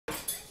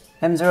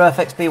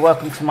M0FXB,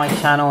 welcome to my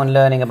channel and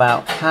learning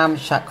about Ham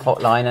Shack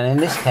Hotline, and in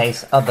this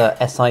case other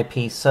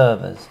SIP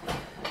servers.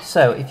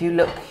 So if you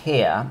look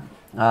here,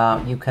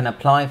 you can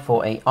apply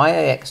for a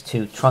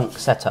IAX2 trunk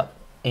setup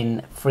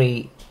in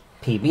free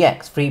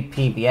PBX. Free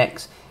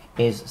PBX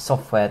is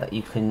software that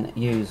you can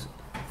use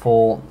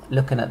for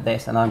looking at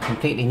this, and I'm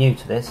completely new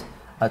to this,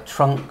 a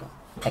trunk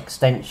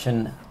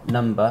extension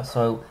number.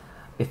 So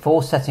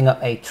before setting up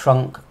a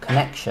trunk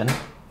connection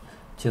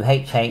to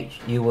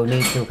HH, you will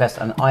need to request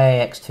an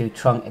IAX2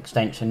 trunk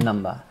extension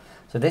number.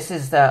 So this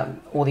is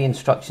all the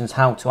instructions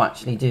how to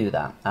actually do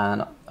that,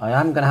 and I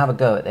am going to have a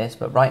go at this,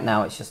 but right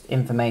now it's just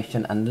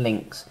information and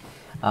links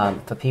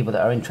for people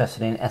that are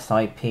interested in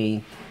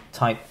SIP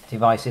type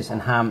devices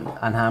and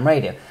ham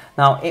radio.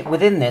 Now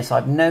within this,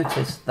 I've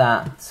noticed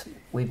that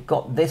we've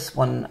got this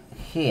one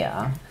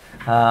here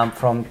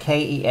from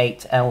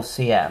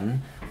KE8LCM,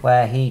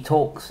 where he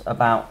talks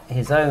about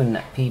his own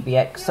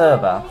PBX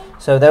server.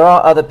 So there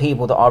are other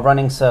people that are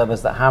running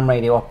servers that ham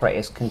radio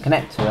operators can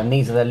connect to, and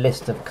these are the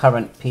list of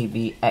current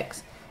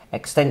PBX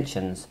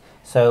extensions.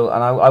 So,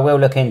 and I will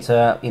look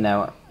into,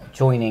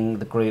 joining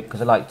the group,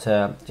 because I like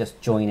to just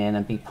join in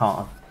and be part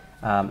of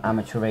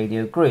amateur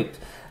radio groups.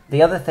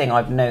 The other thing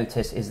I've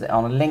noticed is that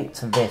on a link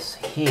to this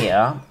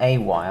here,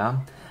 A-Wire,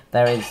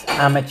 there is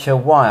Amateur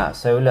Wire.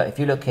 So look, if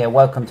you look here,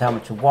 welcome to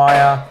Amateur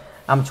Wire.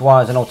 Amateur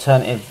Wire is an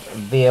alternative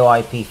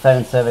VoIP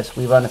phone service.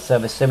 We run a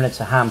service similar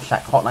to Ham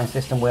Shack Hotline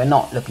system. We're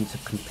not looking to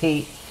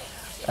compete.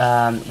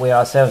 We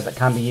are a service that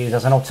can be used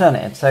as an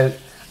alternative. So,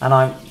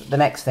 and the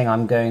next thing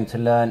I'm going to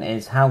learn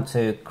is how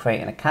to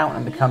create an account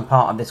and become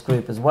part of this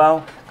group as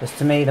well. Because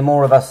to me, the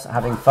more of us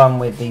having fun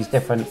with these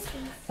different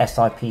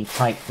SIP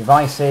type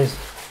devices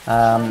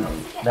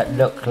that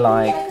look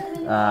like,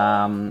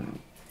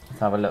 let's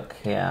have a look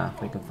here.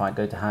 We can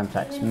go to Ham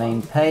Shack's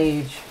main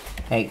page,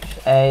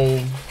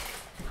 HA.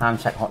 Ham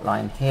Shack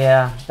Hotline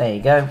here, there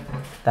you go,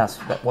 that's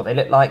what they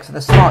look like. So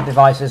they're smart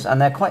devices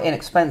and they're quite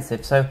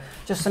inexpensive, so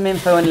just some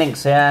info and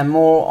links here and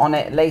more on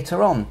it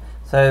later on.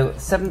 So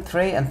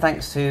 7.3, and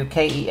thanks to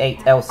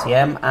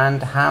KE8LCM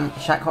and Ham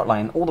Shack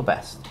Hotline, all the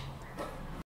best.